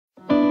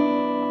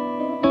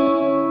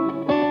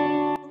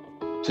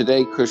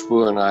Today,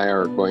 Khushboo and I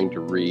are going to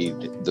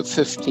read the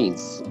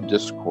 15th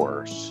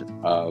discourse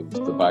of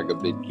the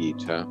Bhagavad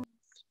Gita.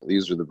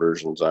 These are the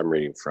versions I'm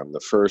reading from. The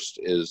first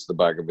is the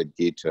Bhagavad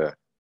Gita,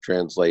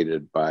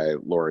 translated by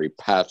Laurie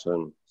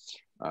Patton.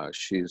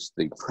 She's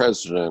the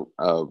president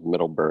of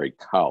Middlebury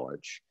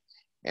College,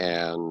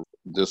 and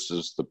this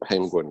is the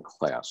Penguin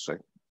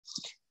Classic.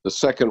 The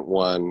second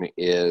one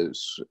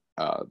is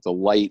the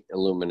Light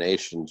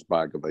Illuminations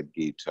Bhagavad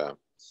Gita,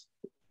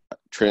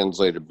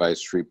 translated by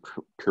Shri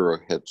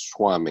Purohit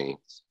Swami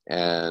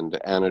and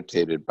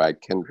annotated by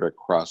Kendra,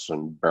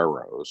 Crossen,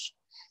 Burroughs.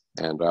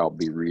 And I'll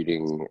be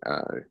reading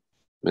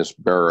Miss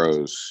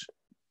Burroughs'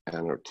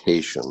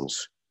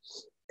 annotations.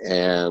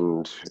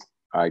 And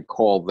I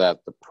call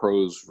that the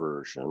prose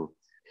version.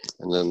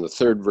 And then the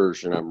third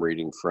version I'm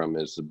reading from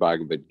is the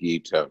Bhagavad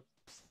Gita,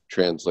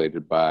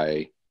 translated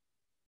by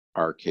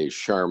R.K.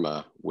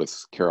 Sharma with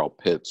Carol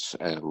Pitts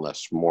and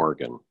Les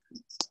Morgan.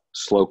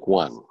 Slok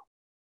 1.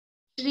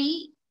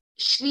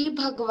 Shri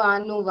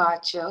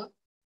Bhagawanuvacha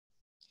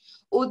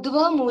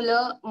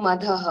Udvamula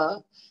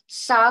madhah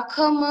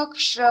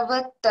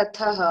sakhamakshravat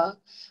tatah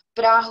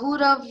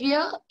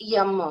prahuravya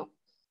yam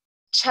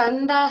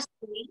chandasi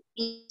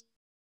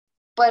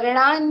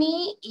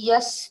parnani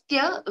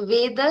yastya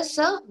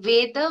vedasa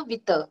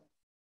vedavita.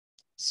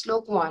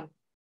 Slok 1.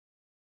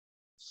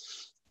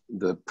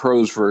 The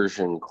prose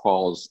version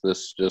calls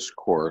this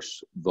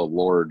discourse the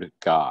Lord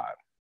God.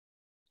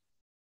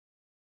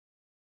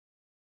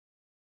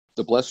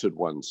 The Blessed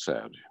One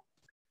said,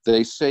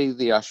 "They say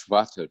the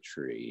Ashvata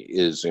tree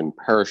is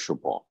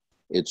imperishable,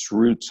 its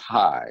roots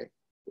high,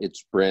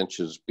 its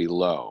branches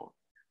below.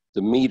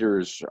 The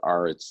meters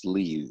are its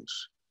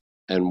leaves,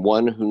 and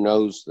one who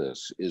knows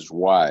this is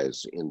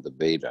wise in the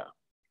Veda."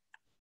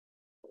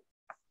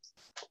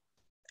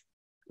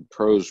 The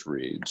prose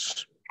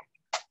reads,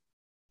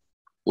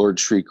 Lord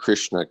Sri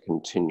Krishna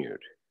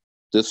continued,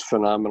 "This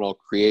phenomenal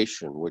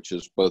creation, which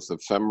is both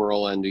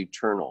ephemeral and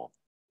eternal,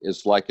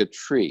 is like a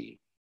tree,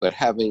 but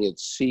having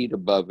its seed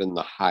above in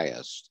the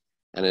highest,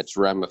 and its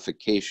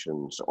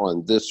ramifications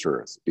on this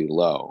earth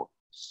below.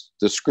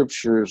 The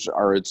scriptures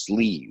are its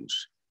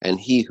leaves, and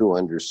he who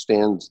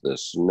understands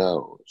this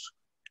knows."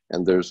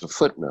 And there's a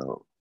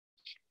footnote.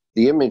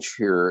 The image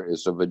here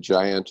is of a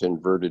giant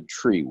inverted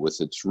tree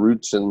with its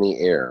roots in the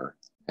air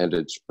and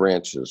its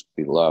branches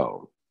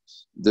below.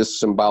 This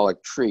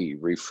symbolic tree,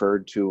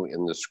 referred to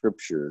in the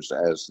scriptures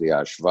as the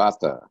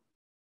Ashvata,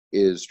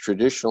 is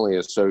traditionally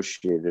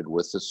associated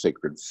with the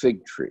sacred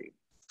fig tree,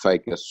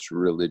 Ficus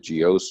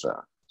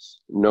religiosa,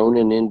 known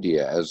in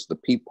India as the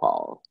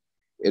peepal.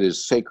 It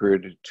is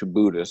sacred to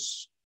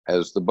Buddhists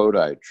as the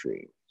Bodhi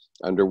tree,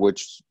 under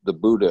which the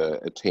Buddha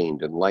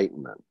attained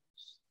enlightenment.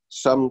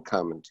 Some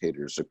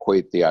commentators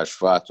equate the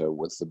Ashvata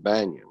with the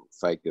banyan,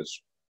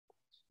 Ficus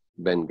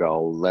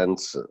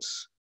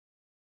bengalensis,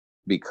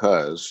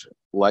 because,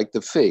 like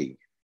the fig,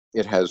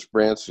 it has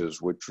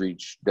branches which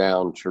reach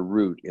down to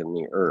root in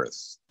the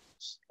earth.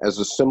 As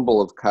a symbol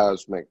of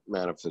cosmic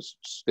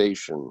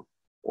manifestation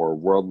or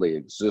worldly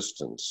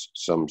existence,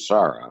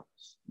 samsara,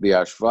 the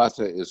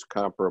Ashvata is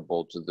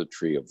comparable to the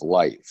tree of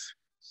life.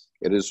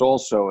 It is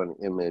also an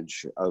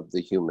image of the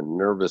human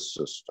nervous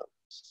system.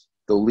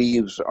 The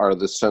leaves are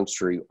the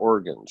sensory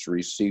organs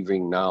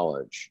receiving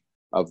knowledge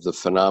of the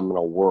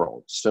phenomenal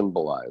world,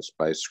 symbolized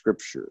by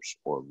scriptures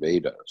or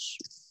Vedas.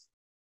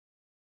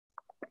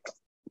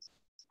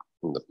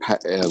 And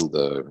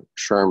the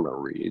Sharma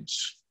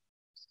reads,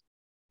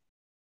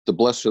 the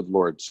Blessed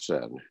Lord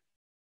said,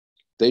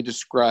 "They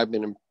describe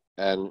an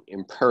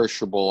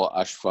imperishable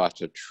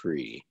Ashvata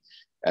tree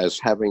as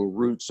having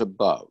roots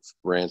above,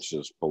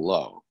 branches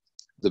below.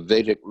 The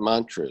Vedic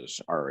mantras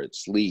are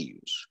its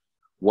leaves.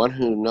 One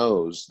who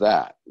knows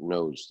that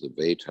knows the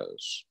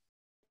Vedas."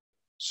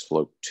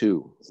 Slok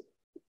 2.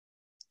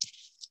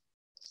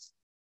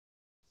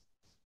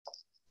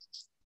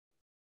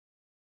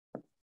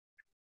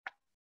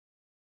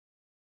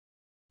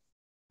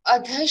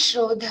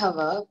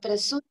 Adhashrodhava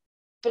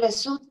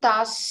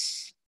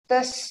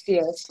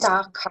prasutastasya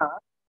sakha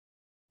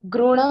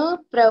gruna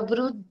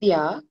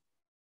pravruddhya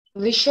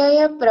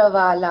vishaya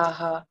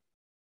pravalaha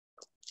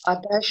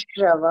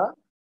adhashrava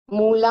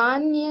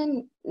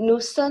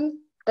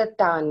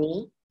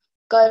mulanynusantatani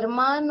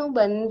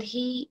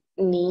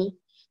karmanubandhini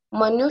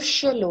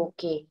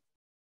manushya-loke.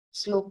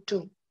 Slok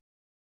 2.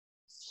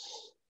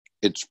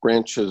 Its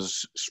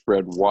branches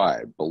spread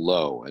wide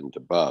below and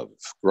above,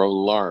 grown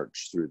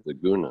large through the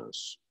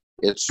gunas.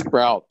 It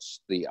sprouts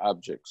the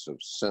objects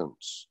of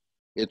sense.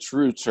 Its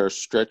roots are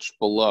stretched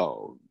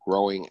below,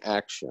 growing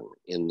action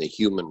in the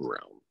human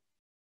realm.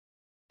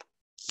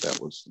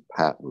 That was the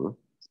Patton.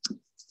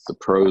 The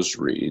prose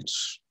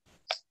reads,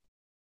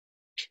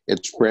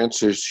 its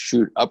branches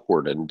shoot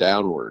upward and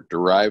downward,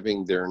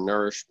 deriving their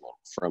nourishment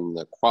from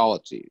the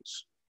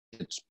qualities.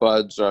 Its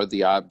buds are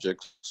the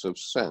objects of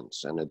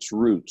sense, and its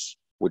roots,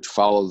 which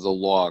follow the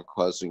law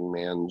causing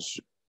man's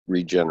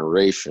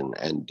regeneration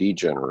and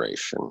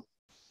degeneration,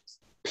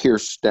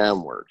 pierce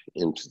downward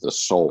into the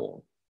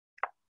soul.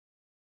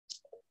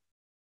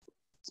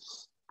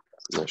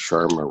 The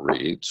Sharma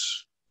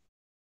reads,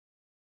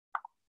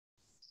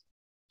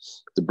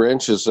 the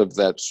branches of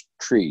that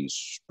tree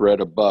spread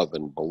above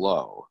and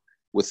below,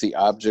 with the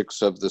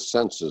objects of the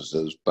senses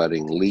as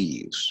budding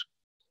leaves,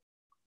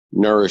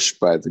 nourished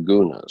by the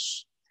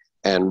gunas,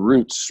 and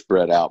roots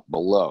spread out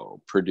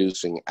below,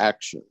 producing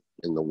action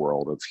in the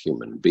world of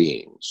human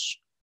beings.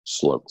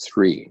 Slope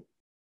 3.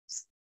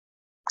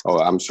 Oh,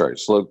 I'm sorry,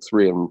 slope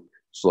 3 and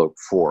slope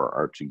 4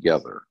 are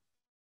together.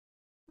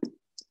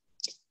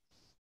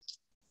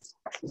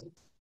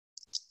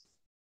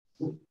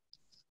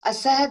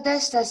 Asahada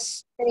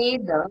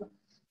sasteda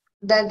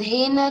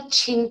dadhena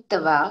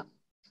chintava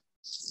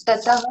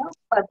tatah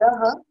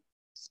padaha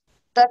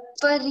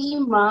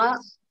tatparima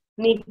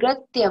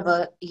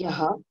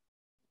nigatyavayah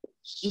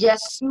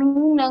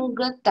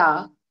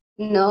yasminangata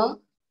na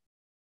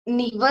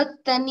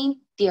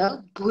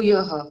nivattanitya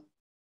bhuyah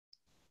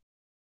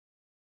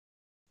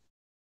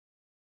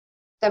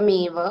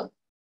tameva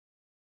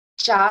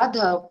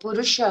chadha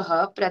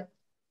purushah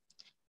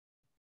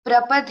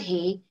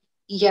prapadhe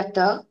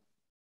yata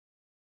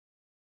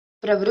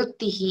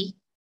pravrittihi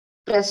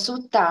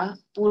prasuta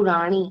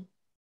purani.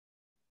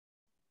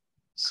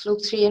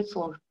 Slok 3 and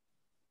 4.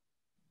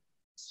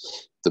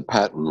 The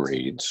Patton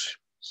reads,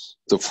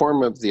 the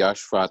form of the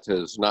Ashvata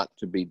is not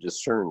to be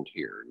discerned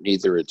here,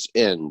 neither its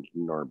end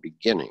nor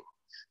beginning,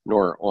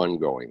 nor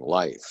ongoing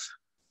life.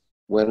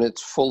 When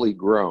it's fully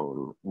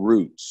grown,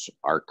 roots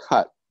are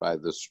cut by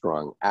the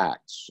strong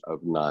axe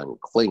of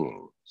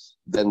non-clinging,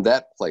 then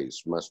that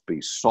place must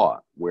be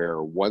sought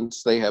where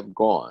once they have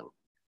gone,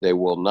 they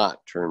will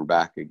not turn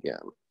back again.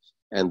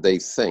 And they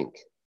think,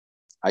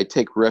 I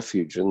take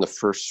refuge in the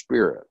first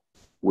spirit,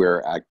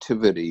 where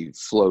activity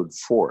flowed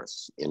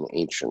forth in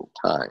ancient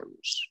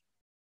times.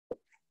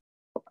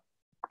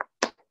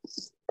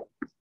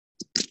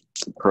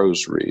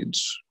 Prose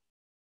reads,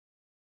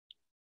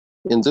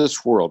 in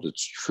this world,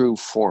 its true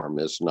form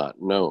is not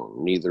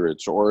known, neither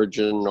its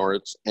origin nor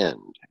its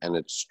end, and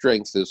its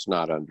strength is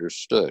not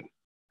understood,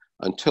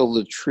 until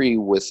the tree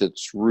with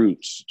its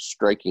roots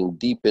striking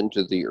deep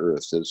into the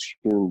earth is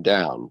hewn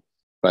down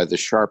by the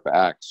sharp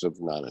axe of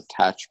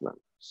non-attachment.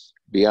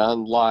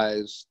 Beyond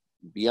lies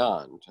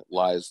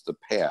the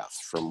path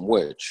from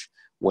which,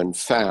 when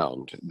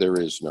found, there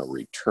is no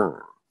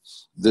return.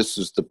 This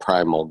is the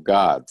primal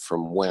God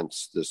from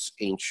whence this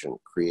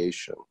ancient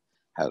creation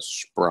has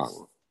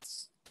sprung.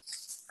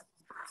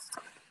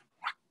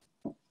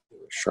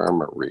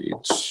 Sharma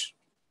reads,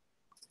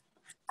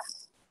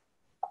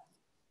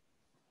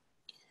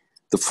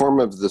 the form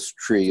of this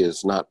tree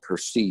is not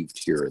perceived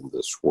here in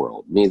this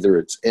world, neither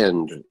its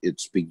end,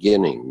 its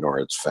beginning, nor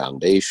its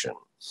foundation.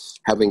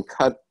 Having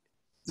cut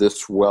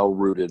this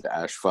well-rooted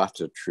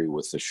Ashvata tree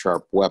with the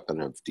sharp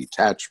weapon of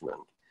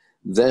detachment,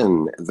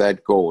 then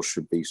that goal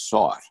should be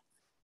sought,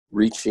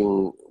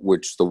 reaching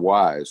which the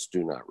wise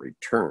do not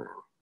return.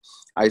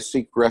 I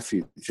seek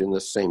refuge in the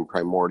same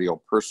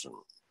primordial person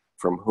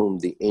from whom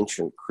the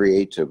ancient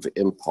creative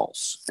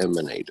impulse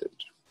emanated.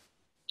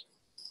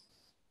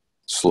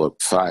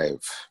 Slok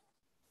 5.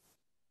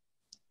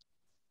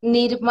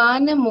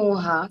 Nirmana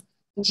moha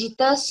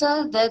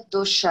jitasa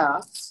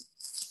dosha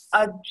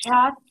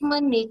adhyatma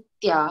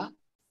nitya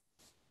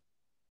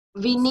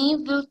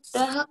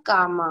vinivruttah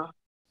kama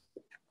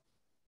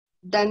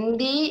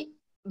dande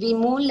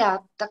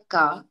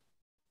vimulataka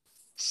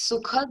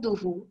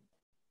sukhaduhu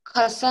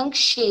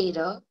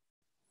khasankshera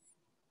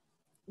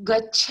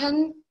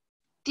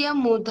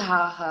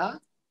gachantyamudhaha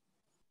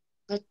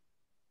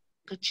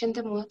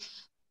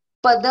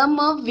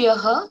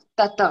padamavyah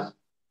tata.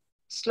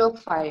 Slok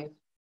 5.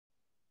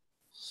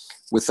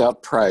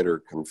 Without pride or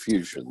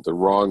confusion, the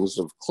wrongs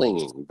of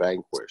clinging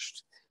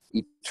vanquished,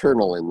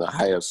 eternal in the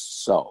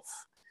highest self,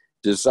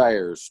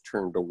 desires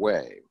turned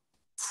away,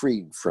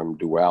 freed from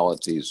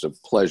dualities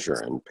of pleasure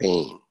and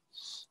pain.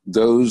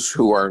 Those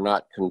who are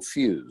not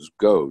confused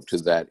go to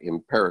that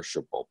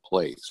imperishable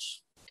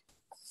place.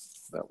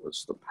 That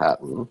was the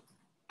Patton.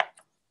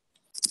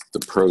 The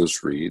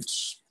prose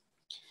reads,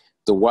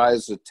 the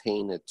wise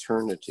attain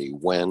eternity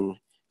when,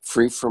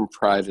 free from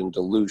pride and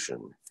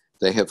delusion,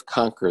 they have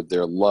conquered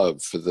their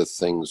love for the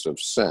things of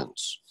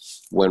sense.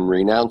 When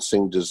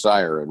renouncing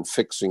desire and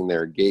fixing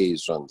their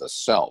gaze on the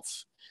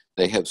self,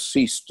 they have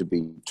ceased to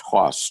be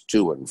tossed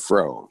to and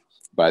fro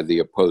by the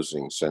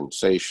opposing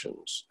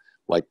sensations,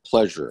 like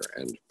pleasure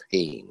and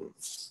pain.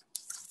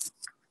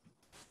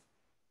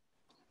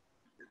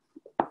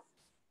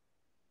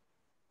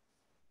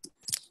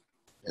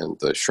 And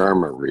the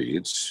Sharma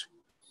reads,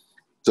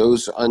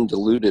 those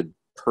undiluted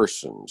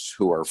persons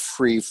who are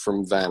free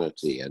from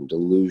vanity and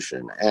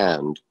delusion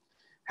and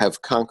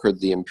have conquered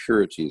the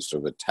impurities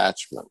of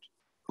attachment,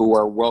 who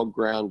are well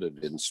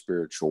grounded in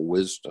spiritual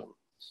wisdom,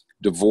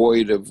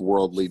 devoid of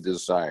worldly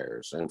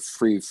desires and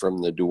free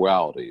from the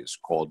dualities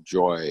called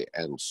joy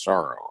and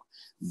sorrow,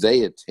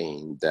 they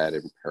attain that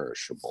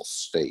imperishable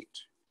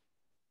state.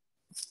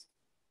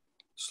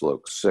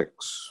 Slok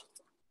 6.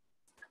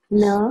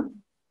 Na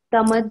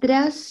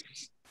tamadra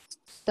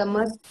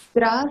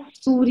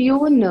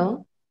suryo na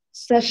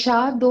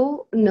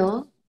sashado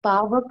na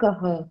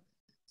pavakah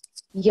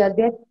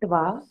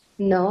Yadyatva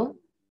na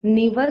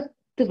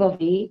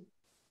nivatvave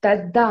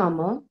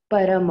taddama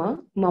parama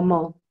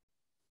mama.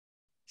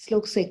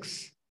 Slok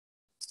 6.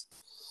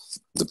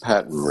 The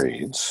Patton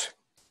reads,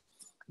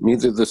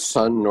 neither the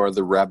sun nor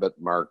the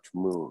rabbit-marked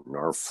moon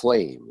nor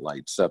flame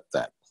lights up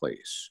that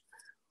place.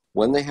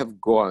 When they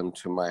have gone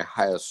to my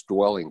highest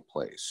dwelling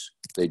place,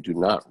 they do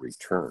not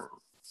return.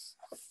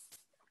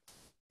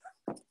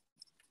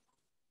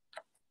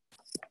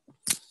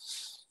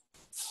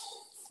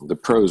 The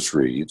prose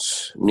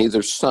reads,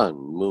 neither sun,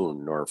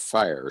 moon, nor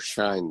fire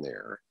shine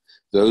there.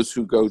 Those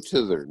who go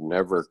thither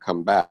never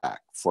come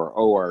back, for,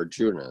 O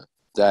Arjuna,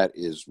 that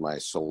is my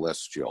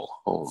celestial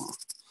home.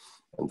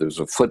 And there's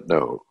a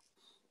footnote,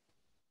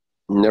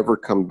 never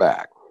come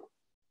back.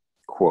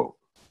 Quote,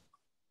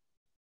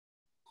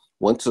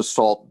 once a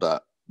salt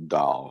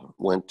doll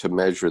went to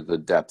measure the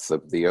depth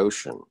of the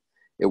ocean.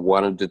 It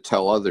wanted to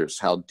tell others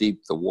how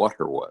deep the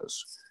water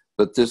was,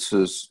 but this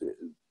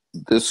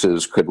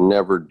could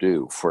never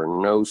do,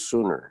 for no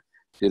sooner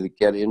did it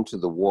get into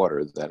the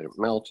water than it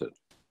melted.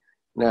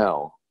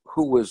 Now,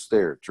 who was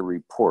there to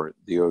report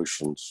the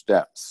ocean's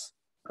depth,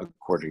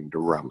 according to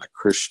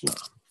Ramakrishna?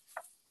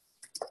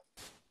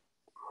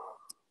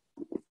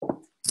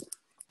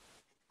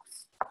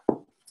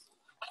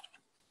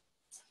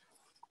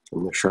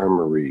 And the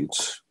Sharma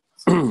reads,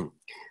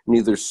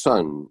 neither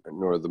sun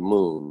nor the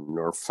moon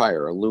nor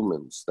fire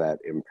illumines that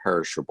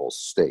imperishable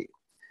state.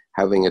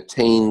 Having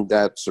attained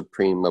that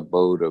supreme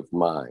abode of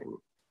mine,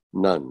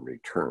 none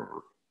return.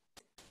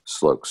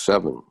 Slok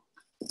 7.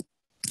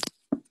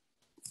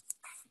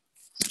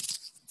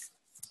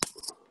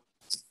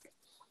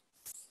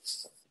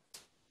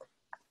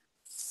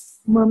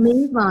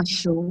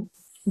 Mamevasho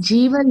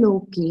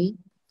jivaloke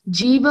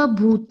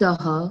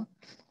jivabhutah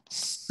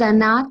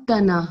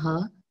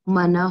sanatanah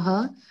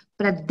manah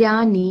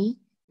pradyani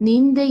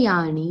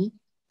nindayani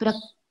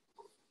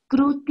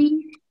prakruti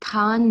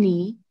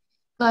thani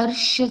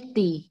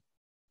karshati.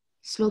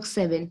 Slok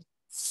 7.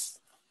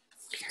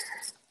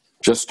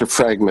 Just a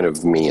fragment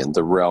of me in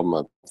the realm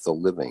of the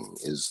living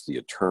is the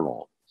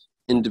eternal.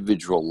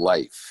 Individual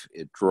life,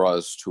 it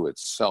draws to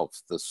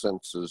itself the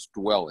senses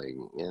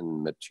dwelling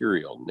in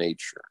material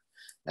nature,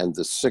 and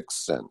the sixth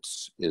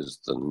sense is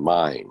the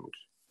mind.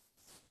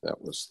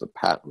 That was the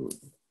Patton.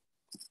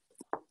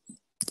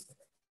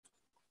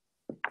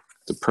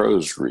 The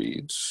prose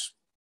reads,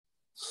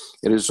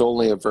 it is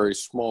only a very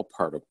small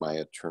part of my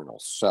eternal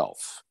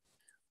self,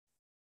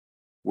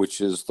 which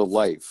is the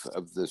life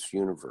of this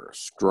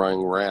universe,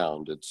 drawing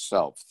round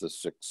itself the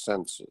six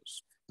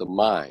senses, the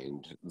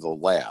mind, the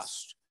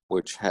last,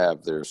 which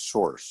have their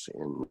source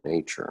in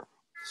nature.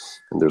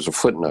 And there's a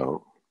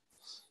footnote.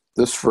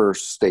 This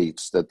verse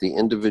states that the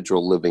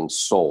individual living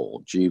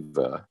soul,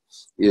 jiva,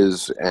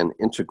 is an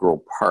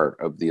integral part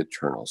of the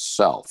eternal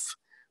self.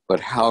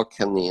 But how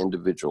can the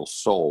individual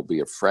soul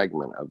be a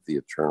fragment of the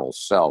eternal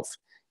self,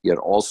 yet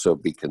also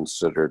be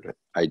considered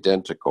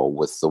identical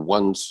with the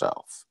one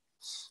self?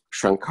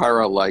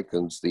 Shankara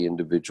likens the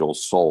individual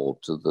soul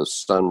to the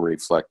sun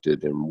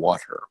reflected in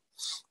water.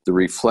 The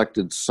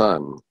reflected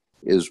sun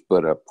is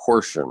but a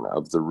portion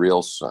of the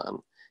real sun,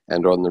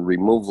 and on the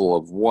removal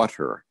of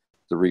water,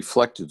 the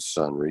reflected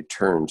sun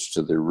returns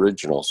to the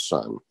original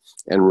sun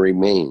and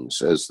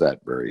remains as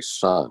that very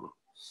sun.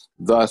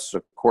 Thus,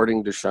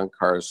 according to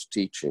Shankara's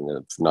teaching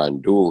of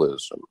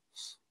non-dualism,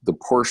 the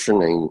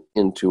portioning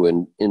into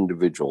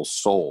individual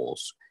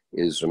souls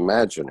is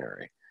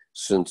imaginary,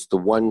 since the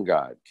one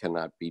God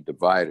cannot be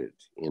divided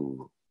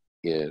in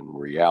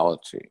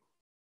reality.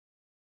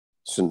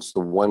 Since the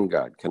one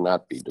God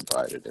cannot be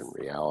divided in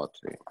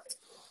reality.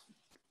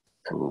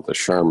 And the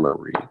Sharma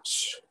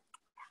reads,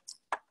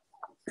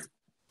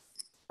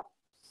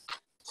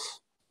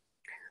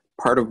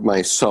 part of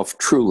myself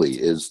truly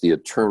is the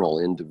eternal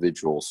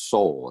individual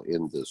soul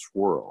in this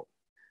world.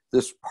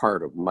 This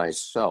part of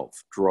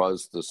myself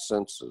draws the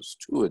senses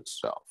to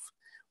itself,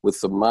 with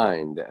the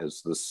mind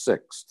as the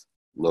sixth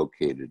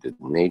located in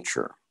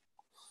nature.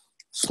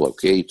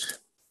 Slok 8.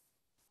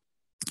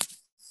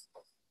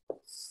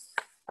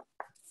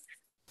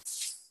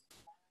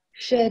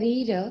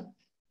 Sharira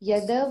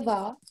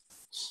yadava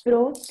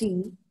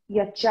proti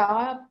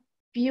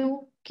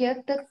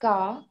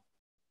yachapyukyataka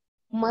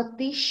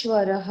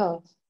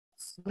matishwarah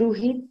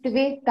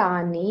gruhitve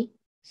tani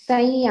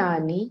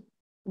sayani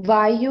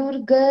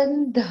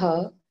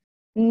vayurgandha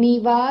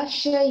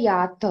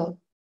nivashayatha.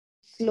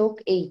 Slok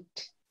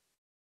 8.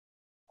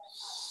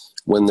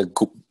 When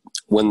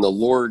the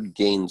Lord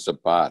gains a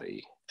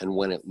body, and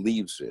when it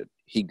leaves it,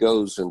 he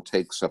goes and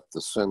takes up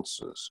the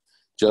senses,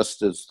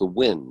 just as the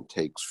wind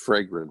takes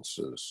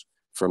fragrances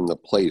from the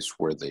place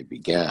where they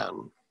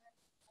began.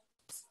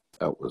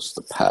 That was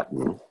the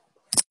Patton.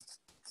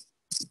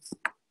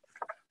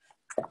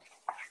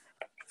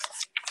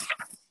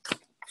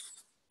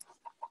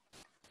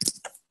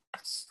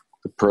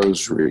 The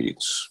prose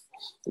reads,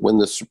 when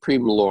the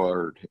Supreme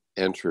Lord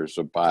enters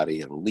a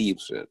body and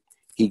leaves it,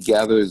 he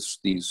gathers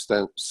these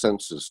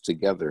senses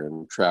together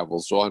and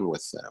travels on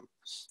with them.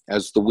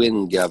 as the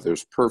wind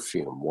gathers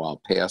perfume while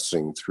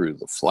passing through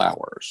the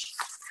flowers.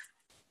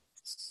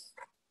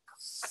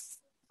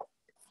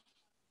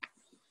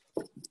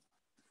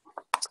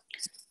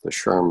 The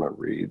Sharma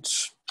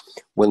reads,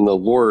 when the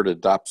Lord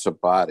adopts a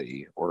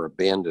body or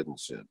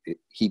abandons it,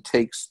 he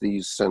takes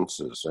these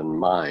senses and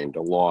mind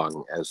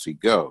along as he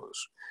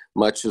goes,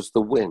 much as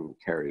the wind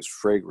carries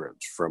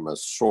fragrance from a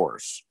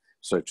source,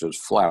 such as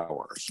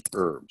flowers,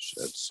 herbs,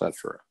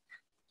 etc.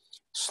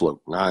 Slok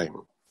 9.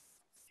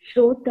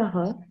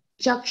 Shrotah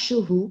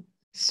chakshuhu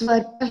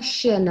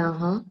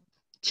swarpashyanah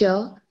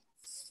cha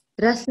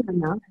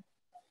rasana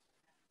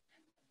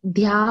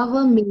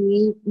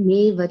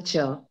dhyavameva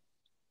cha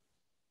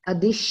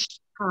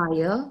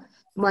adishthaya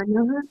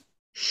manah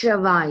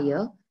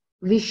shravaya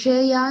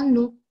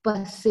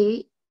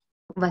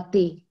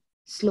vishayanupasevate.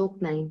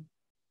 Slok 9.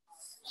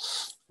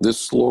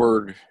 This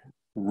Lord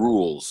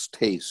rules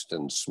taste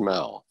and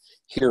smell,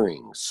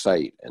 hearing,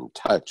 sight, and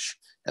touch,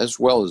 as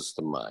well as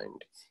the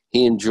mind.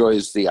 He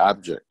enjoys the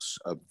objects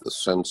of the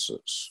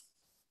senses.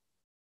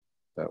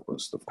 That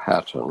was the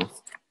Patton.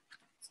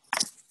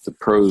 The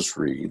prose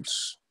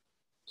reads,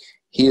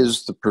 he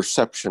is the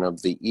perception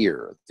of the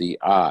ear, the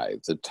eye,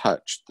 the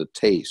touch, the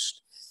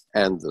taste,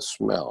 and the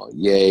smell,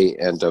 yea,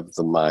 and of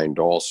the mind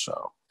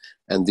also.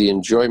 And the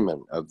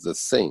enjoyment of the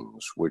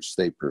things which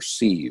they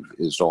perceive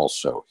is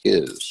also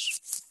his.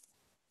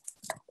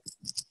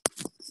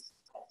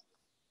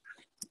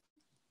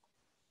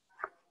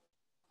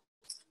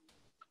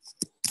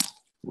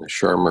 The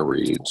Sharma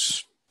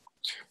reads,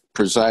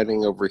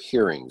 presiding over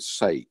hearing,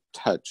 sight,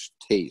 touch,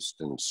 taste,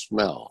 and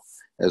smell,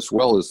 as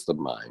well as the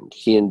mind,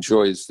 he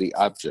enjoys the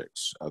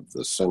objects of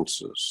the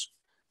senses.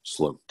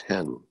 Slok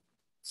 10.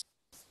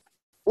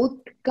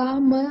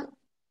 Utkama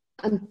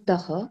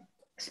antah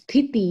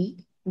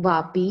sthiti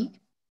vapi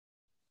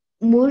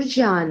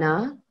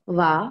murjana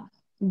va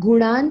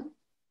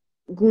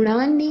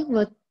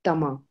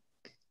gunanivattama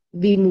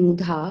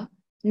vimudha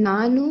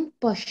nanu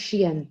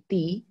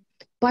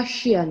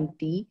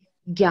pashyanti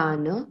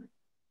jnana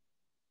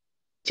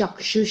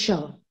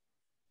chakshusha.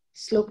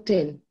 Slok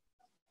 10.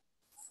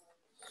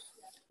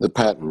 The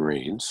Patton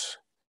reads,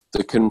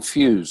 the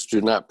confused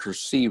do not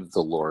perceive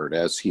the Lord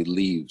as he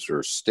leaves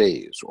or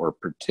stays or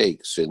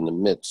partakes in the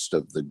midst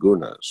of the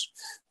gunas,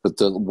 but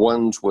the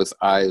ones with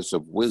eyes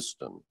of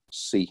wisdom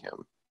see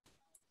him.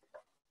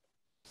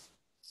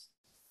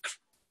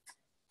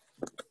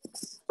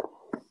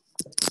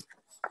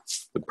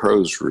 The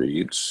prose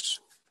reads,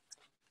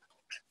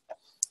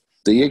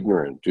 the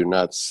ignorant do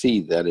not see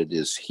that it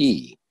is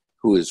he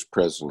who is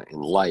present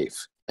in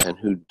life and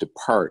who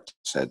departs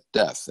at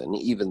death, and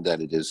even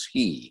that it is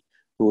he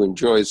who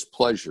enjoys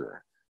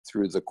pleasure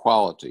through the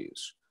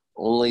qualities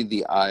only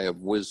the eye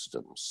of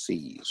wisdom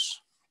sees.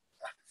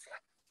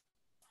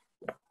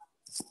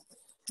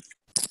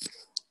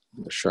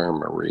 The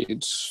Sharma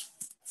reads,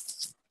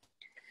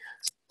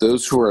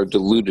 those who are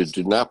deluded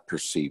do not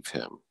perceive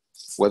him,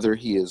 whether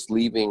he is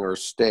leaving or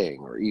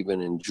staying or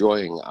even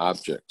enjoying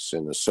objects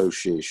in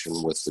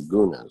association with the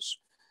gunas.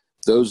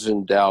 Those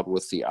endowed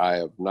with the eye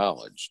of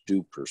knowledge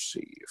do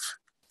perceive.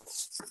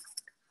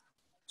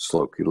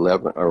 Slok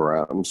 11,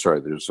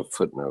 there's a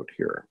footnote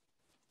here.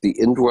 The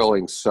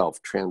indwelling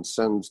self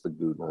transcends the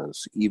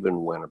gunas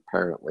even when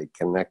apparently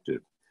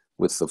connected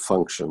with the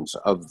functions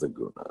of the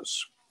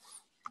gunas.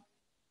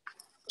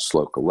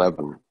 Slok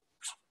 11.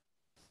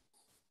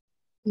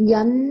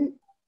 Yan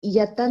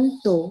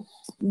yatanto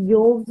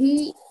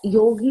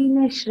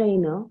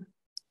yogineshrena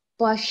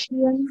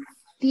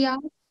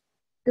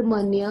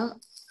pashyantyaatmanya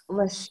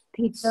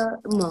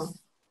vasthitama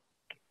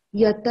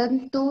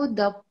yatanto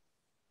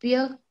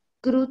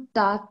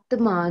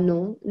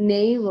dapyakrutatmano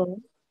neva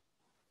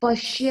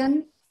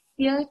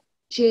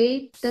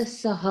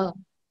pashyantyachetasah.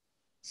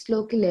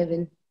 Slok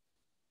 11.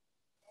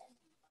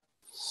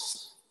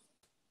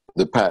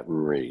 The Patton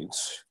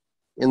reads,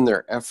 in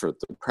their effort,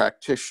 the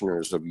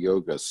practitioners of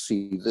yoga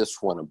see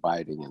this one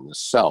abiding in the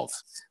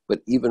self,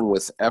 but even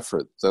with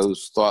effort,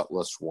 those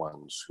thoughtless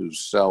ones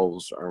whose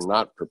selves are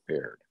not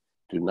prepared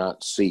do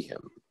not see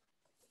him.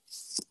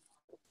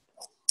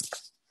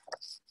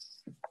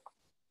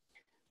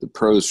 The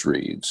prose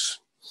reads,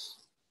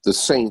 the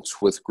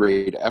saints with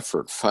great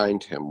effort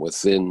find him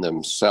within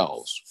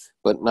themselves,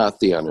 but not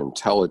the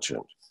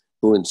unintelligent,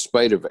 who in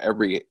spite of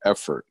every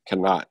effort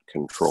cannot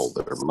control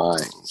their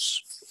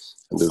minds.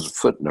 And there's a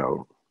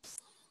footnote.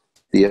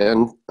 The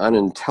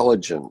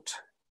unintelligent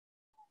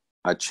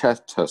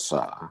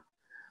achetasa,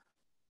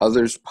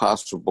 other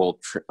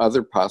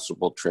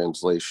possible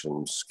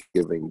translations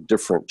giving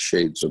different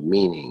shades of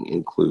meaning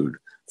include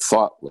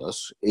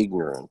thoughtless,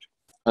 ignorant,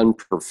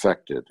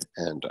 unperfected,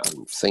 and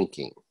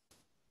unthinking.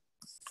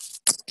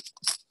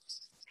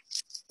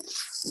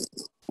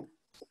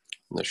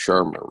 The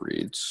Sharma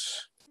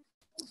reads,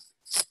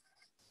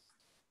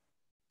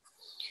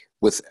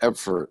 with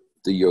effort,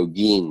 the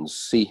yogins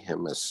see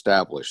him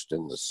established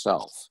in the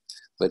self,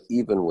 but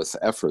even with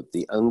effort,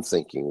 the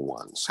unthinking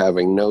ones,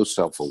 having no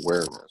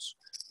self-awareness,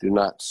 do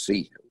not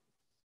see him.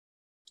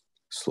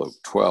 Slok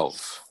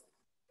 12.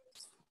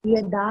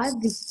 यदा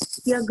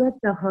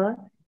दित्यगतः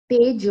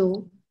तेजो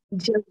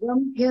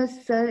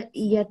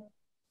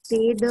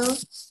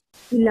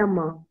जगम्भ्यसयतेदखिलम्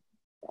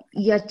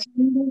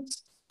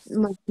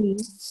यच्छन्दमसि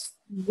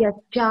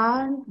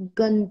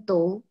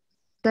यच्चागन्तो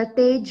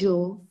ततेजो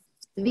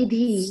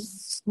विधि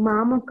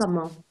मामकम्.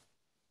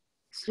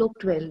 Slope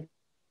 12.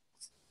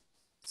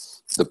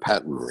 The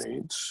Patton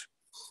reads,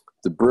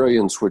 the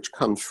brilliance which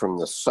comes from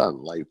the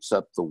sun lights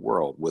up the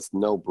world with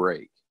no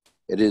break.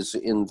 It is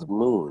in the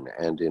moon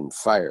and in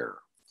fire.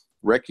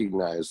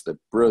 Recognize that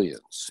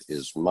brilliance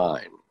is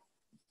mine.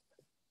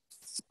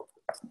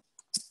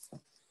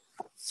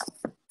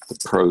 The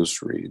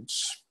prose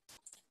reads,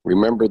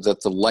 remember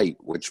that the light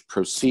which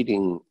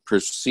proceeding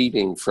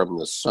from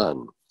the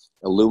sun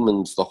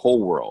illumines the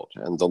whole world,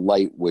 and the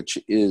light which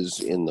is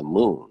in the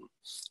moon,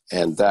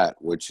 and that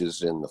which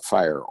is in the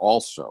fire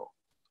also,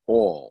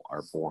 all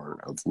are born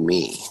of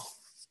me.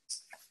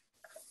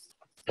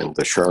 And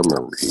the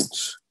Sharma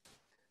reads,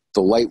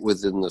 the light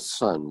within the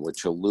sun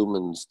which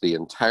illumines the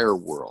entire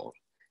world,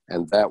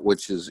 and that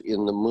which is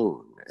in the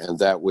moon, and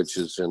that which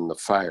is in the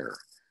fire,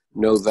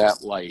 know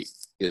that light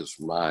is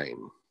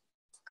mine.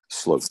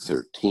 Slope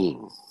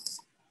 13.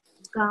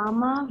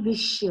 Kama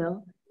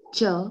vishya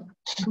cha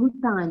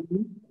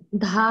bhutani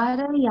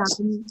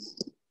dharayam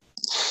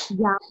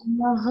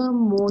yamaha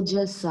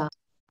mojasa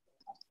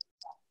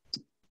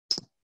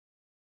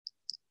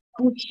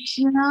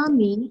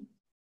pushnami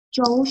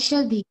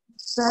chaushadhi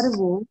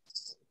sarvo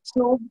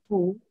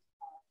sobho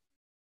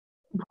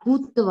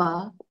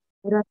bhutva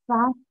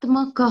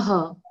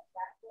rasatmakah.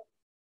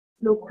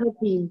 Slope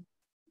 13.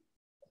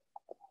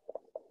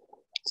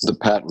 The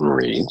Patton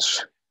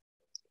reads,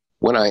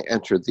 when I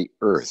enter the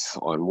earth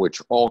on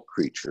which all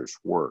creatures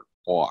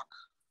walk,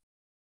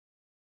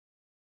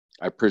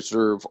 I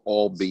preserve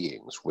all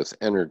beings with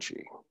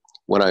energy.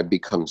 When I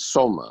become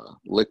soma,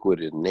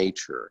 liquid in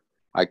nature,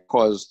 I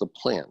cause the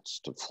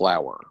plants to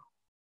flower.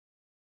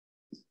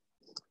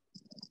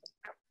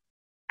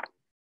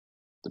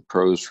 The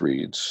prose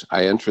reads,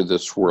 I enter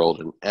this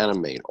world and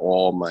animate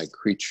all my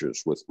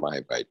creatures with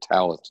my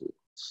vitality,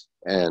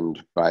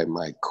 and by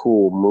my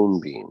cool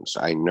moonbeams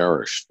I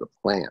nourish the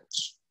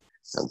plants.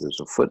 And there's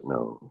a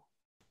footnote.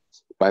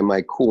 By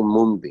my cool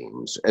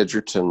moonbeams,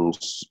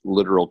 Edgerton's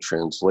literal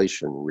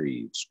translation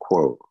reads,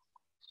 quote,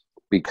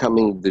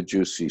 becoming the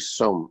juicy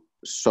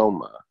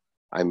soma,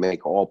 I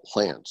make all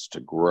plants to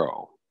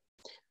grow.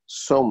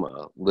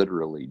 Soma,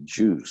 literally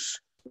juice,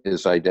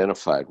 is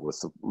identified with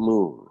the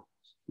moon,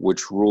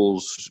 which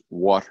rules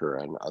water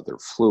and other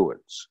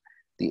fluids.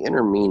 The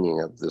inner meaning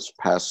of this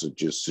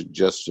passage is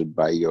suggested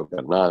by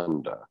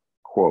Yogananda,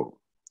 quote,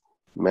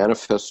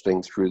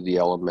 manifesting through the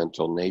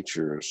elemental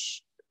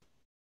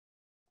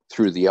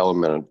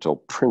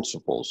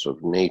principles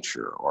of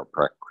nature or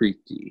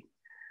prakriti,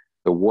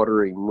 the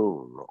watery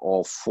moon,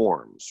 all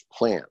forms,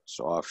 plants,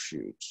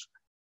 offshoots,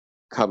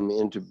 come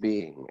into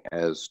being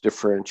as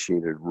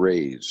differentiated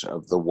rays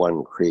of the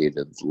one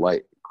creative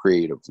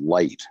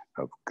light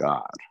of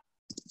God.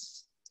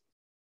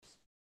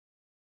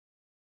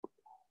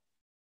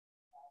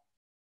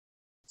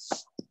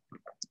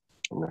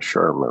 And the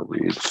Sharma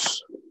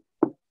reads,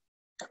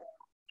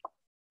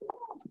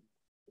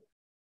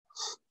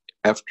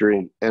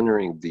 after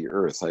entering the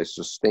earth, I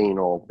sustain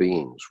all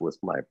beings with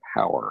my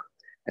power,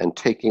 and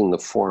taking the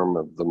form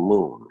of the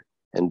moon,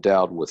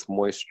 endowed with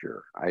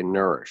moisture, I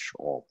nourish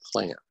all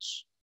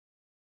plants.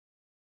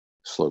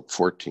 Slope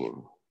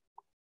 14.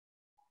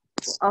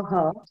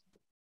 Aha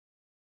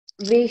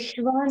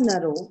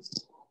Veshwanaro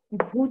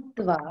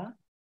Bhutva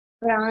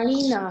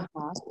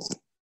Praninaha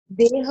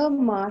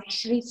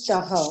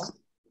Dehamashritah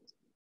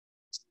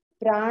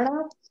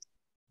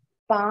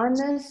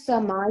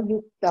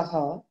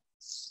Pranapanasamaयुक्तः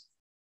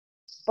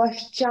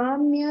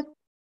Paschamyat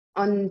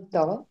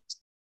Anta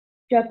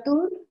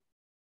Chatur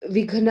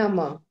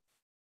Vighnama.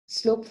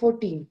 Slope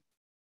 14.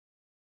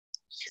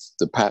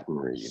 The Patton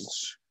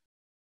reads,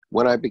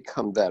 when I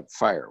become that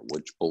fire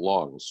which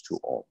belongs to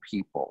all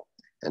people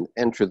and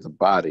enter the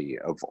body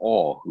of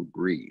all who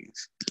breathe,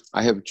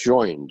 I have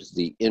joined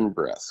the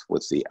in-breath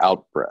with the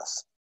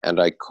out-breath, and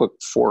I cook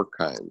 4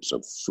 kinds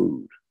of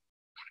food.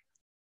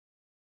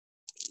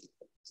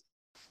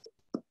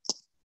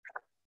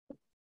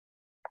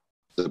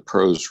 The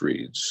prose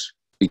reads,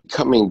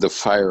 becoming the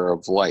fire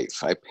of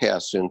life, I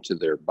pass into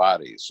their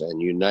bodies, and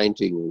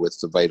uniting with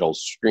the vital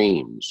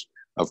streams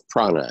of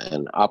prana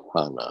and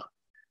apana,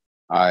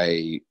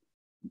 I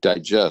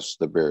digest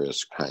the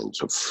various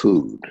kinds of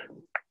food.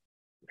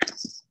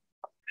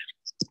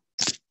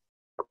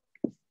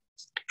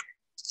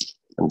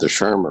 And the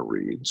Sharma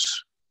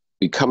reads,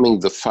 becoming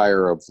the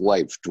fire of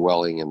life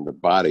dwelling in the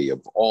body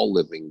of all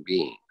living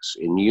beings,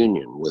 in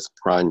union with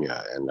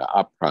prana and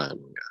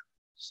aprana,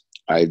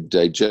 I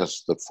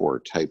digest the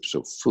 4 types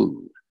of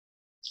food.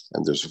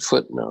 And there's a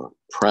footnote,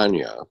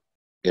 prana,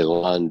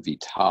 elan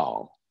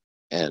vital,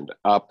 and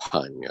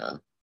apana,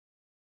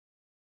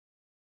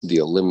 the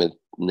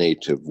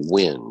eliminative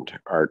wind,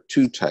 are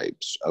 2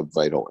 types of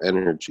vital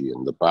energy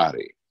in the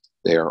body.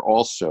 They are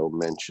also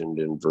mentioned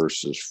in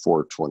verses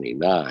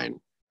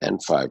 429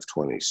 and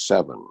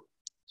 527.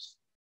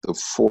 The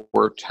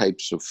four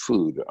types of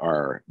food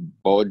are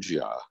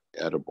bhoja,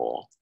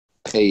 edible,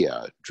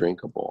 peya,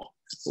 drinkable,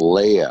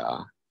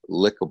 leya,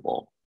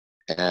 lickable,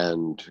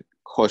 and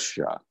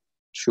kosha,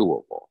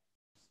 chewable.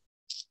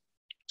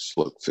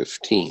 Slok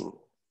 15.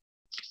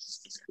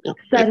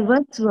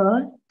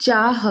 Sarvasva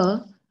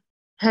chaha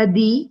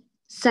hadi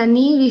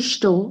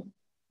sanivishto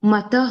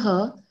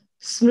mataha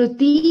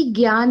smriti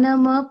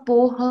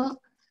jnanamapoha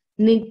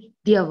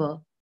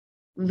nityava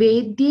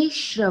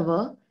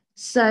vedyeshrava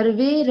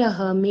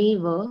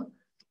sarverahameva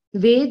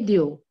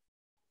vedyo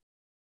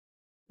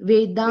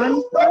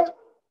vedanta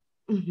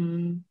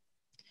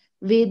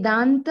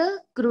vedanta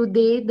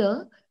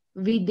krudeda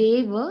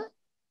videva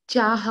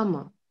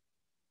chahama.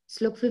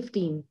 Slok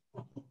 15.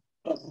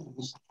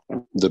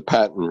 The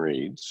Patton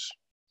reads,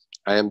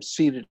 I am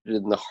seated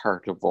in the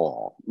heart of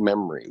all.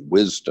 Memory,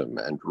 wisdom,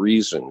 and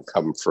reason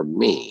come from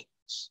me.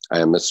 I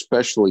am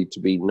especially to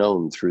be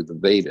known through the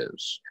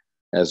Vedas,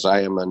 as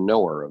I am a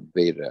knower of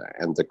Veda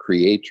and the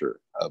creator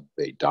of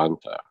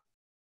Vedanta.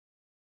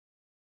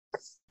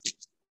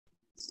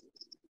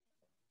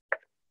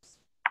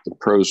 The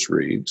prose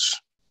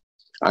reads,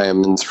 I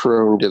am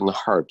enthroned in the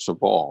hearts of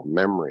all.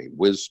 Memory,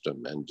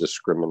 wisdom, and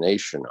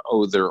discrimination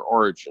owe their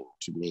origin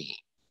to me.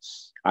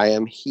 I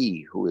am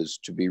he who is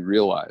to be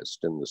realized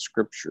in the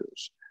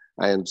scriptures.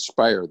 I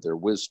inspire their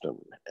wisdom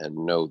and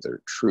know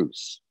their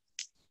truth.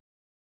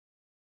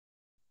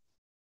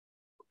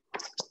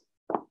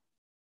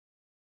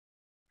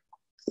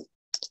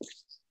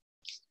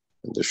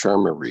 The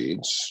Sharma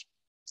reads,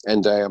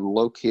 and I am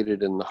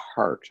located in the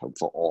heart of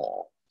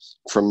all.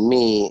 From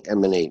me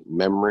emanate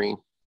memory,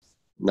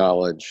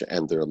 knowledge,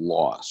 and their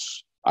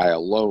loss. I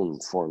alone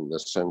form the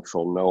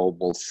central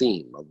knowable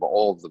theme of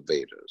all the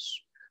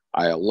Vedas.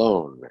 I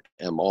alone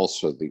am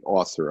also the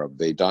author of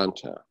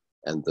Vedanta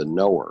and the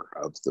knower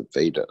of the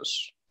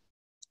Vedas.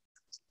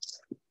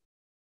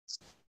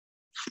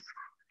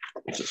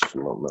 Just a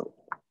moment.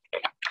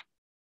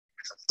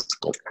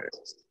 Okay.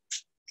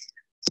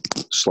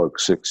 Slok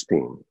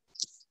 16.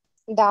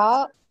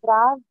 Da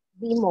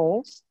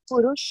pravimo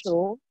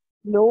purusho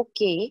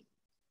loke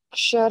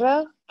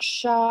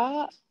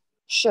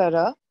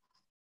ksharakshakshara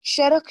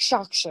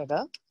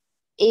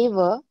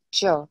eva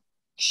cha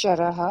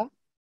ksharaha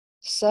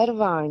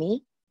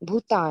sarvani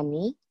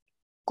bhutani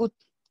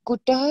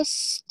kutah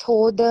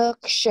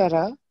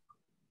sthodakshara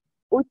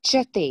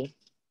uchate.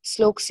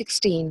 Slok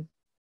 16.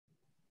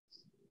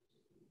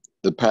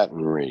 The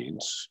Patton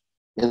reads,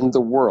 in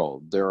the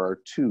world there are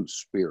two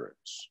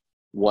spirits.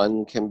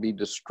 One can be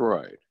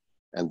destroyed,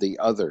 and the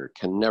other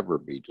can never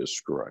be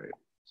destroyed.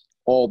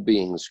 All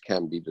beings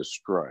can be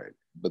destroyed,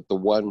 but the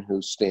one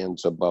who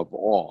stands above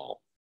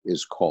all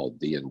is called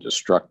the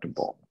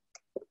indestructible.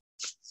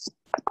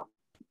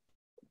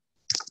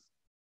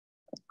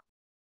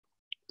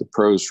 The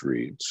prose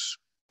reads,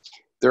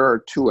 there are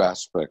two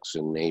aspects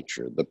in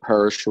nature, the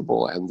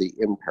perishable and the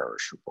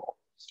imperishable.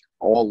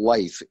 All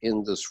life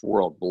in this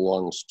world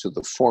belongs to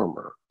the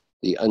former.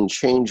 The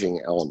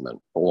unchanging element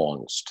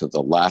belongs to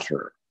the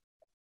latter.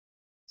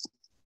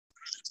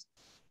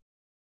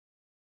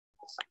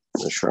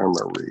 The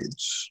Sharma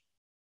reads,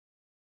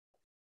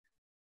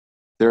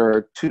 there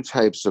are two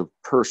types of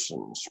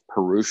persons,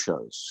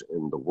 Purushas,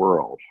 in the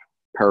world,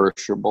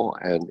 perishable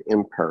and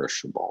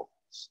imperishable.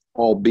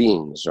 All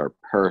beings are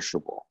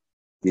perishable.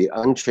 The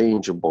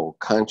unchangeable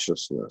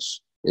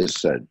consciousness is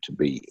said to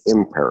be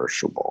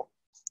imperishable.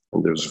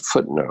 And there's a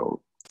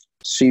footnote.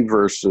 See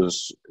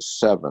verses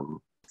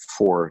 7,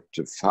 4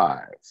 to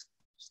 5.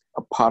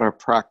 Apara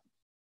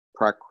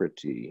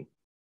prakriti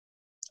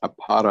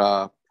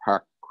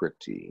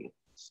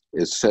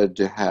is said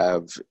to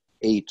have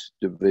 8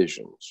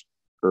 divisions: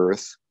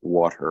 earth,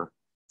 water,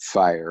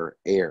 fire,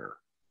 air,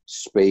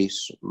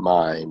 space,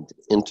 mind,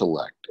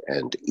 intellect,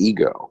 and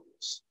ego.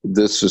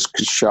 This is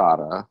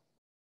kshara,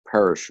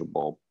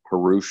 perishable,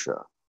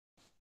 purusha,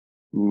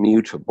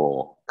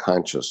 mutable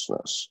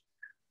consciousness.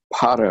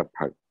 Para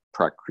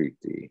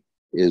prakriti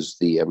is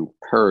the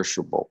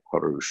imperishable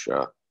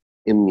purusha,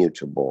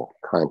 immutable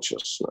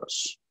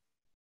consciousness.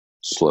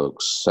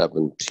 Slok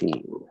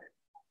 17.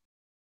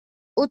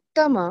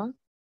 Uttama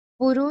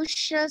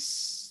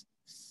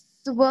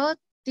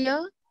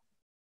purushasvatya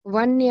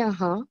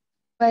vanyaha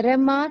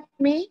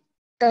paramatme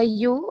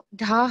tayo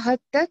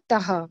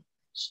dhahatataha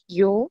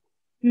yo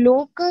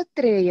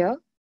lokatreya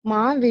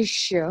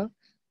mavishya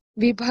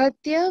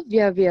vibhatya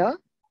vyavya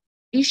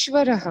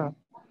ishvaraha.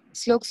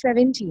 Slok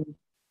 17.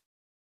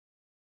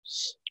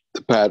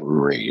 The Patton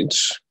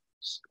reads,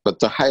 but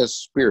the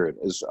highest spirit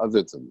is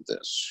other than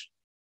this.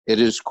 It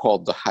is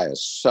called the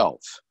highest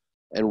self,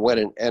 and when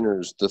it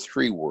enters the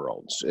three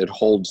worlds, it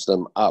holds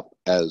them up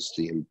as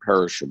the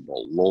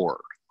imperishable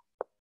Lord.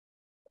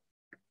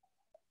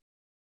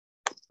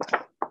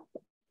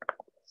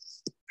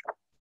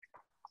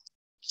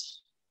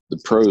 The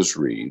prose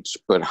reads,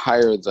 but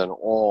higher than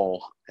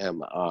all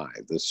am I,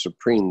 the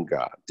supreme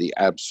God, the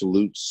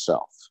absolute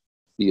self,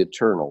 the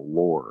eternal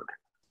Lord,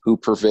 who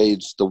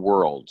pervades the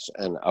worlds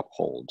and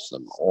upholds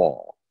them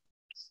all.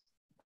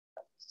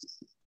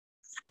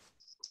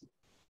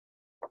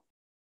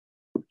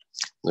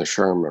 The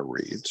Sharma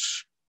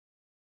reads,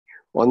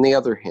 on the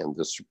other hand,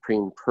 the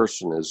Supreme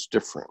Person is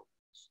different,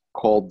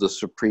 called the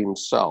Supreme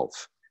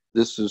Self.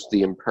 This is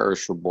the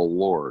imperishable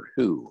Lord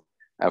who,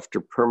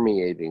 after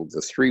permeating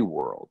the three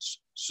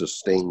worlds,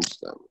 sustains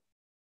them.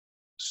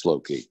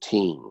 Slok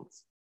 18.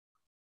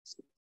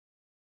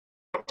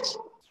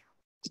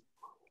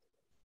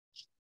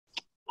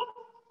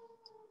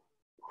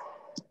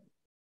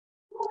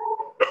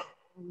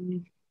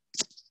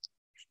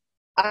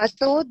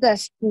 अतो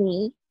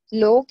दस्मि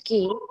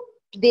लोके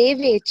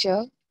देवे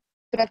च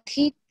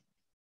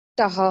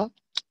प्रथितः.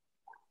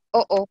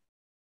 Oh,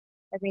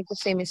 I made the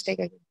same mistake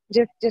again.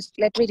 Just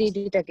let me read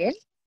it again.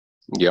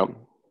 Yep.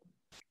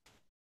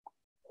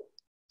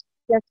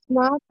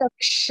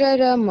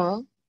 यस्मात्क्षरम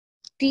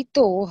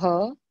तितोह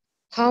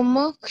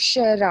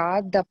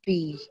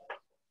हमक्षरादपि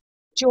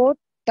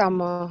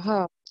चोत्तमः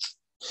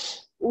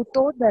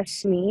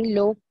उतोदस्मि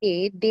लोके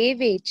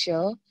देवे च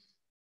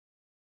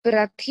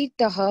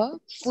प्रथितः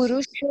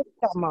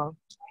पुरुषोत्तम.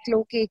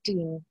 Slok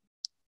 18.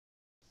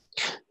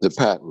 The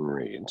Patton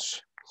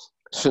reads,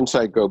 since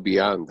I go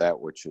beyond that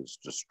which is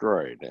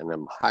destroyed and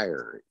am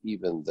higher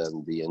even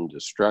than the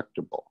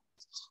indestructible,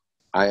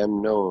 I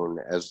am known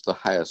as the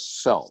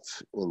highest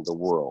self in the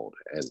world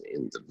and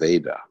in the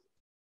Veda.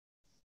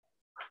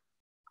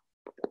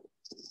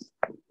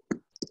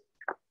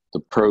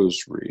 The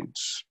prose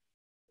reads,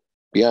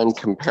 beyond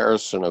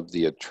comparison of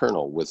the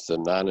eternal with the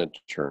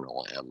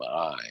non-eternal am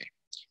I,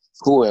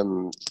 who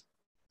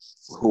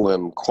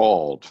am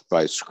called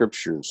by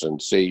scriptures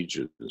and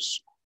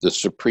sages the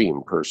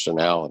Supreme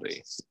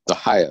Personality, the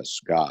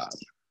highest God.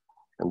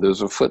 And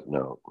there's a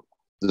footnote.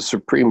 The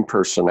Supreme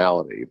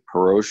Personality,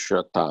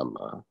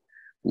 Purushottama,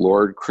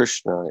 Lord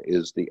Krishna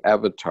is the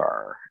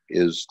avatar,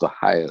 is the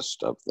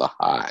highest of the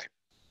high.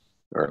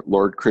 Or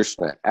Lord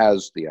Krishna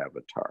as the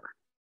avatar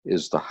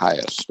is the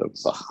highest of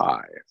the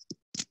high.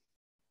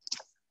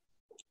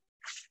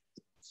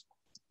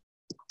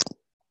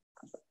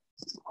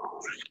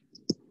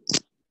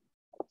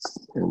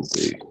 And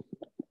the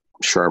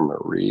Sharma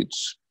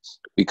reads,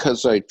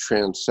 because I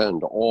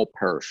transcend all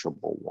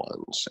perishable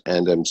ones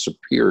and am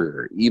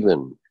superior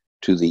even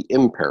to the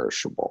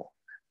imperishable,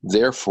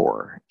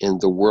 therefore, in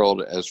the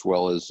world as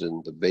well as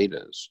in the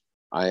Vedas,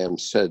 I am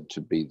said to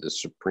be the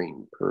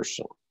Supreme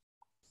Person.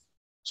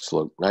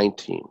 Slok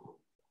 19.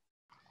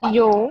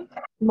 Yo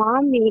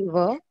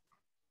mameva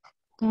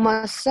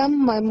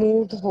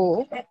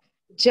masammamudho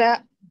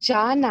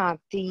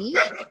janati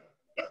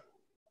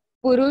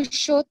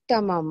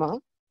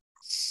purushottamam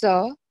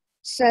sa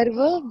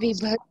sarva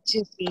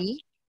vibhajati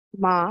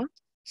ma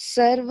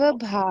sarva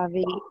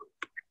bhave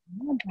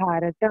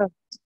bharata.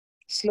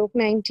 Slok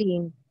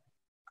 19.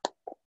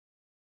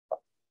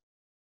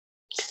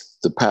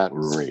 The Patton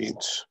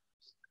reads,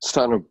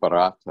 son of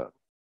Bharata,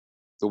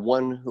 the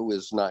one who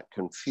is not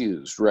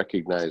confused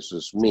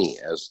recognizes me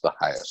as the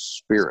highest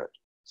spirit,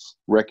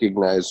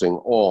 recognizing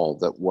all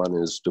that one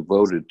is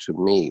devoted to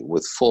me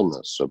with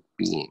fullness of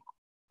being.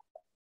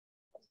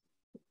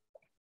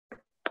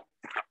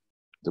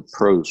 The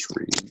prose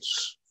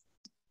reads,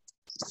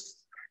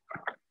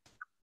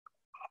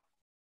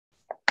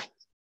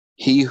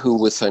 he who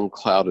with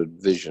unclouded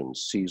vision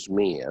sees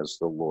me as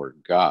the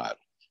Lord God,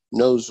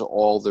 knows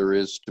all there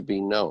is to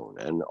be known,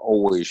 and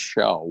always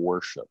shall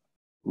worship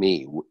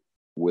me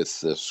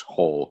with his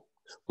whole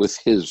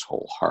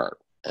heart,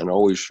 and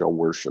always shall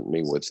worship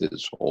me with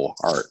his whole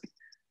heart.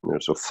 And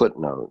there's a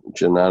footnote.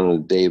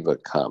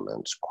 Jananadeva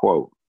comments,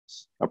 quote,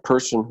 a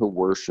person who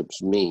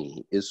worships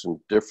me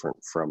isn't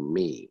different from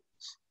me,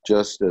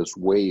 just as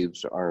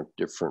waves aren't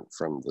different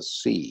from the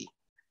sea.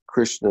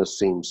 Krishna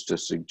seems to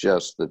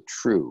suggest that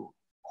true,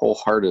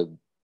 wholehearted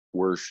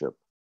worship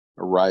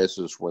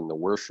arises when the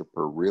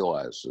worshiper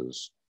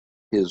realizes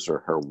his or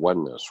her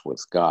oneness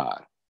with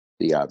God,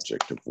 the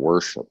object of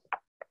worship.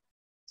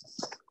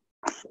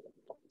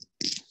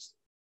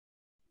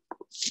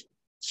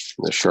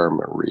 The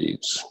Sharma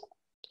reads,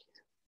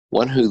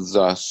 one who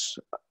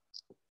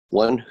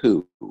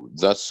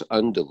thus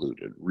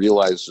undiluted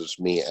realizes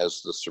me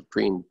as the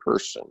Supreme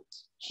Person,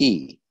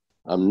 he,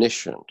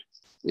 omniscient,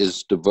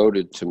 is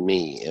devoted to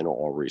me in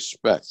all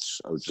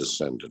respects, O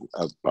descendant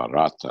of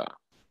Bharata.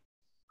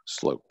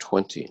 Slok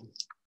 20.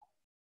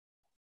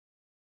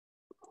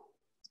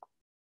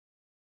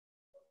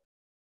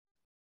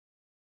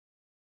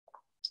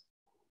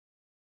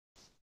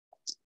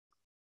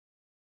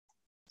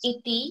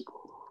 Iti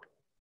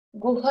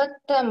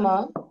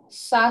guhattama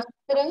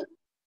sastra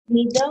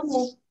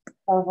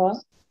nidamuktava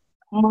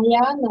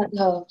maya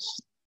nadha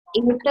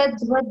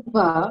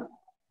etadvadva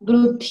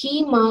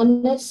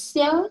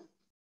bruddhimanasya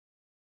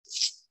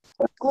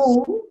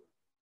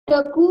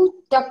taku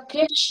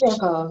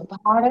takyashaha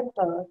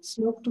bharata.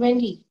 Slok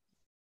 20.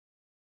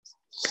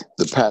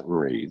 The Patton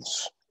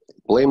reads,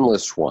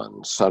 blameless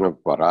one, son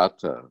of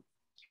Bharata,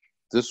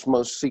 this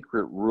most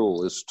secret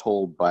rule is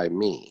told by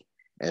me,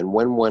 and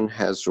when one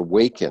has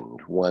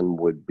awakened, one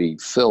would be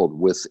filled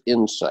with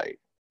insight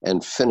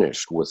and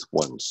finished with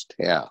one's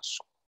task.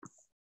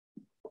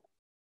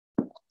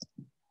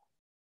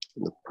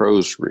 The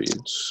prose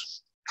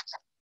reads,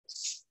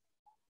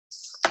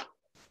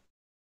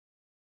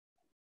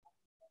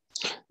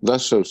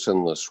 Thus, O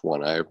sinless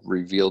one, I have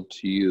revealed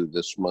to you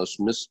this most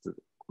mystic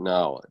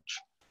knowledge.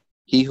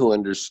 He who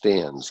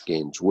understands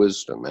gains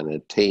wisdom and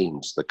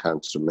attains the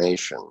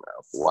consummation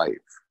of life.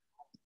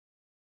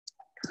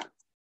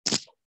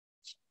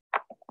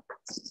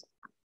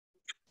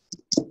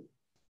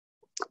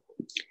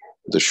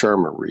 The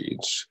Sharma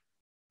reads,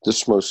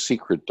 this most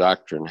secret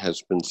doctrine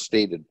has been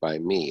stated by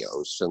me,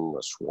 O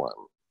sinless one.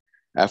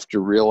 After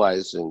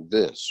realizing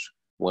this,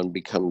 one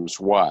becomes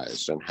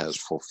wise and has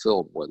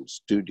fulfilled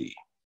one's duty,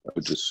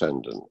 O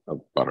descendant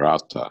of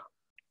Bharata.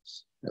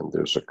 And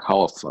there's a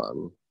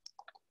colophon.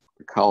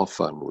 The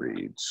colophon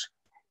reads,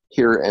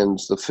 here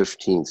ends the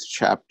 15th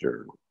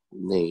chapter,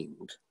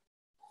 named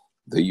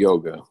The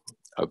Yoga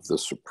of the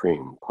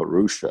Supreme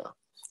Purusa,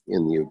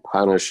 in the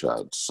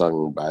Upanishads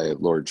sung by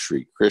Lord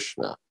Shri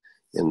Krishna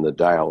in the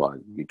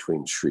dialogue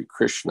between Shri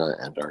Krishna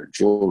and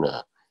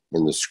Arjuna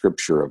in the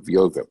scripture of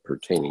yoga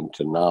pertaining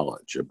to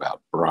knowledge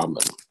about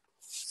Brahman.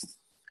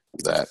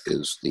 That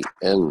is the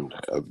end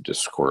of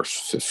Discourse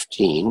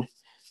 15.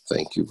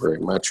 Thank you very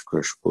much,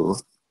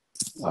 Khushboo.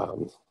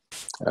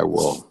 I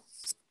will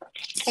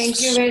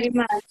Thank you very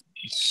much.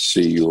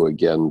 see you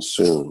again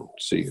soon.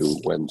 See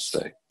you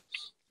Wednesday.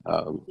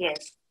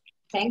 Yes.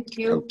 Thank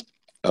you.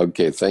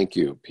 Okay, thank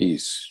you.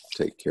 Peace.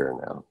 Take care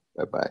now.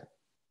 Bye-bye.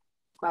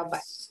 Bye-bye.